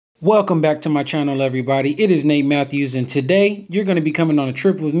Welcome back to my channel, everybody. It is Nate Matthews, and today you're going to be coming on a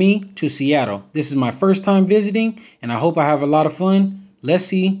trip with me to Seattle. This is my first time visiting, and I hope I have a lot of fun. Let's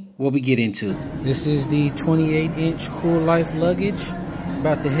see what we get into. This is the 28-inch Cool Life luggage.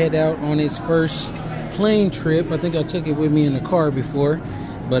 About to head out on its first plane trip. I think I took it with me in the car before,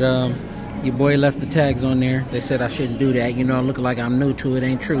 but your boy left the tags on there. They said I shouldn't do that. You know, I look like I'm new to it,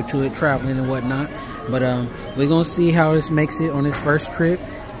 ain't true to it, traveling and whatnot. But we're going to see how this makes it on its first trip.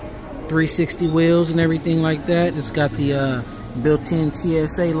 360 wheels and everything like that. It's got the built-in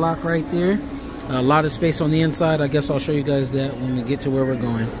TSA lock right there. A lot of space on the inside. I guess I'll show you guys that when we get to where we're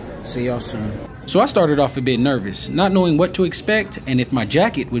going. See y'all soon. So I started off a bit nervous, not knowing what to expect and if my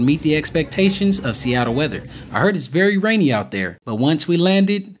jacket would meet the expectations of Seattle weather. I heard it's very rainy out there, but once we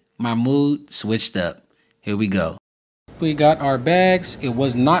landed, my mood switched up. Here we go. We got our bags. It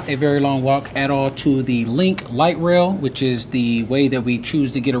was not a very long walk at all to the Link light rail, which is the way that we choose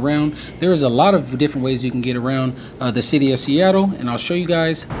to get around. There's a lot of different ways you can get around the city of Seattle, and I'll show you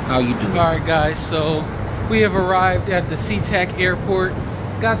guys how you do it. All right, guys, so we have arrived at the SeaTac airport.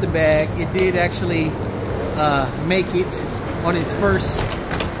 Got the bag. It did actually make it on its first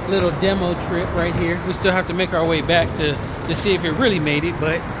little demo trip right here. We still have to make our way back to see if it really made it,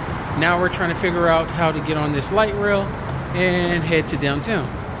 but now we're trying to figure out how to get on this light rail and head to downtown.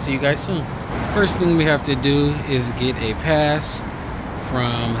 See you guys soon. First thing we have to do is get a pass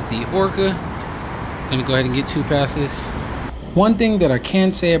from the Orca. Gonna go ahead and get 2 passes. One thing that I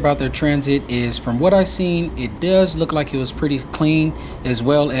can say about their transit is, from what I've seen, it does look like it was pretty clean, as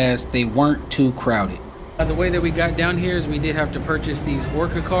well as they weren't too crowded. The way that we got down here is we did have to purchase these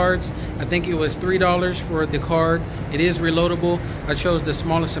Orca cards. I think it was $3 for the card. It is reloadable. I chose the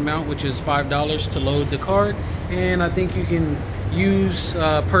smallest amount, which is $5 to load the card. And I think you can use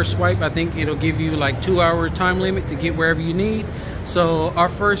per swipe. I think it'll give you like 2-hour time limit to get wherever you need. So our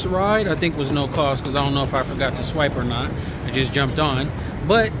first ride, I think, was no cost, because I don't know if I forgot to swipe or not. I just jumped on.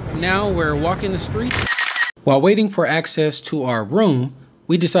 But now we're walking the streets. While waiting for access to our room,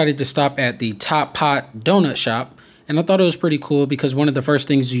 we decided to stop at the Top Pot donut shop, and I thought it was pretty cool because one of the first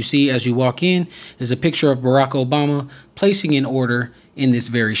things you see as you walk in is a picture of Barack Obama placing an order in this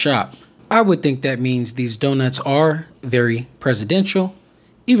very shop. I would think that means these donuts are very presidential.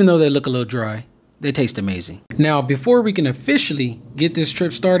 Even though they look a little dry, they taste amazing. Now, before we can officially get this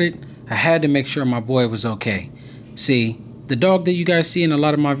trip started, I had to make sure my boy was okay. See, the dog that you guys see in a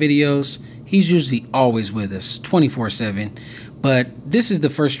lot of my videos, he's usually always with us 24/7. But this is the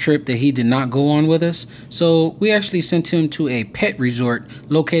first trip that he did not go on with us. So we actually sent him to a pet resort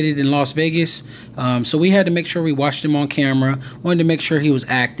located in Las Vegas. So we had to make sure we watched him on camera. Wanted to make sure he was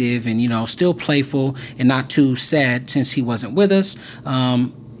active and, you know, still playful and not too sad since he wasn't with us.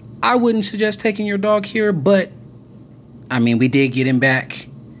 I wouldn't suggest taking your dog here, but I mean, we did get him back.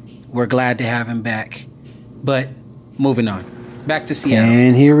 We're glad to have him back. But moving on. Back to Seattle.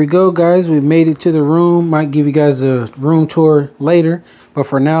 And here we go, guys. We made it to the room. Might give you guys a room tour later, but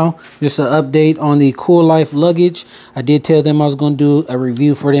for now, just an update on the Cool Life luggage. I did tell them I was going to do a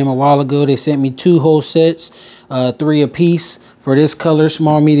review for them a while ago. They sent me 2 whole sets, 3 a piece for this color,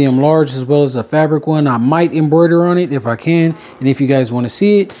 small, medium, large, as well as a fabric one. I might embroider on it if I can, and if you guys want to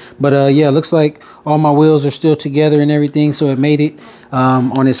see it. But yeah, it looks like all my wheels are still together and everything, so it made it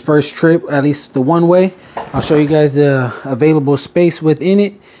on its first trip, at least the one way. I'll show you guys the available space within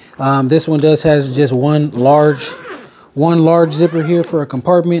it. This one does has just one large zipper here for a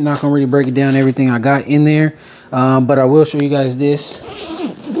compartment. Not gonna really break it down everything I got in there, but I will show you guys this.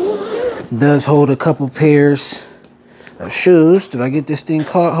 It does hold a couple pairs of shoes. Did I get this thing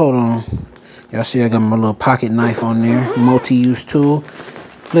caught? Hold on. Y'all see I got my little pocket knife on there, multi-use tool.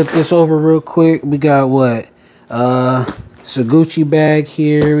 Flip this over real quick. We got what? It's a Gucci bag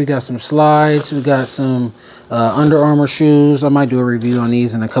here. We got some slides. We got some Under Armour shoes. I might do a review on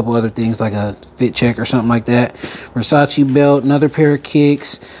these and a couple other things like a fit check or something like that. Versace belt, another pair of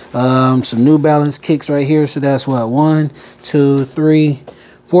kicks, some New Balance kicks right here. So that's what, 1, 2, 3,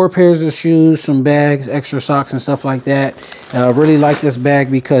 4 pairs of shoes, some bags, extra socks and stuff like that. Really like this bag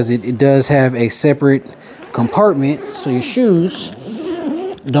because it does have a separate compartment, so your shoes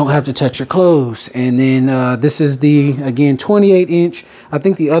don't have to touch your clothes. And then this is the, again, 28-inch. I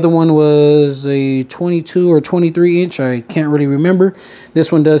think the other one was a 22 or 23-inch. I can't really remember.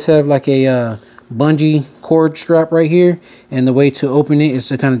 This one does have like a bungee cord strap right here, and the way to open it is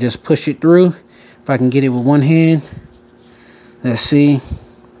to kind of just push it through. If I can get it with one hand, let's see.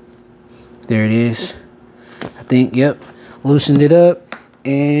 There it is. I think, yep, loosened it up.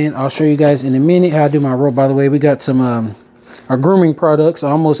 And I'll show you guys in a minute how I do my rope. By the way, we got some our grooming products. I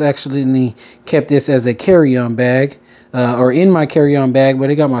almost actually kept this as a carry-on bag. or in my carry-on bag, but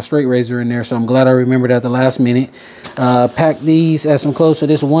it got my straight razor in there, so I'm glad I remembered at the last minute. Pack these as some clothes. So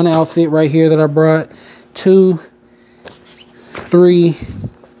this one outfit right here that I brought, 2, 3,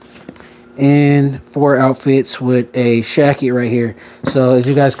 and 4 outfits with a shacket right here. So as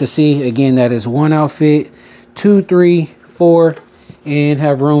you guys can see, again, that is 1 outfit, 2, 3, 4, and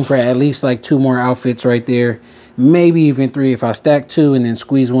have room for at least like 2 more outfits right there, maybe even 3 if I stack 2 and then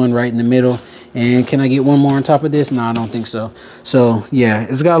squeeze 1 right in the middle. And can I get 1 more on top of this? No, I don't think so. So yeah,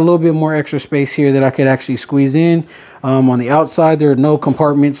 it's got a little bit more extra space here that I could actually squeeze in. On the outside, there are no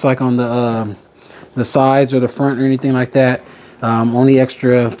compartments like on the sides or the front or anything like that. Only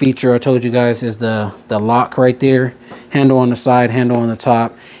extra feature I told you guys is the lock right there, handle on the side, handle on the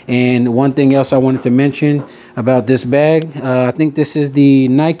top. And one thing else I wanted to mention about this bag, I think this is the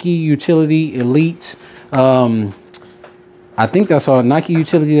Nike Utility Elite. I think that's all, Nike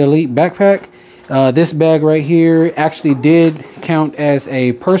Utility Elite backpack. This bag right here actually did count as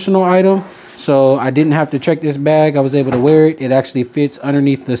a personal item, so I didn't have to check this bag. I was able to wear it. It actually fits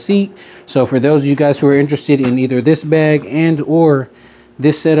underneath the seat. So for those of you guys who are interested in either this bag and or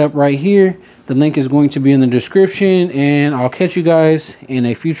this setup right here, the link is going to be in the description, and I'll catch you guys in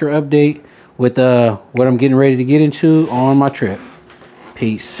a future update with what I'm getting ready to get into on my trip.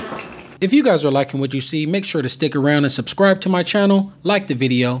 Peace. If you guys are liking what you see, make sure to stick around and subscribe to my channel, like the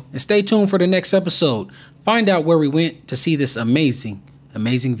video, and stay tuned for the next episode. Find out where we went to see this amazing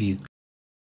view.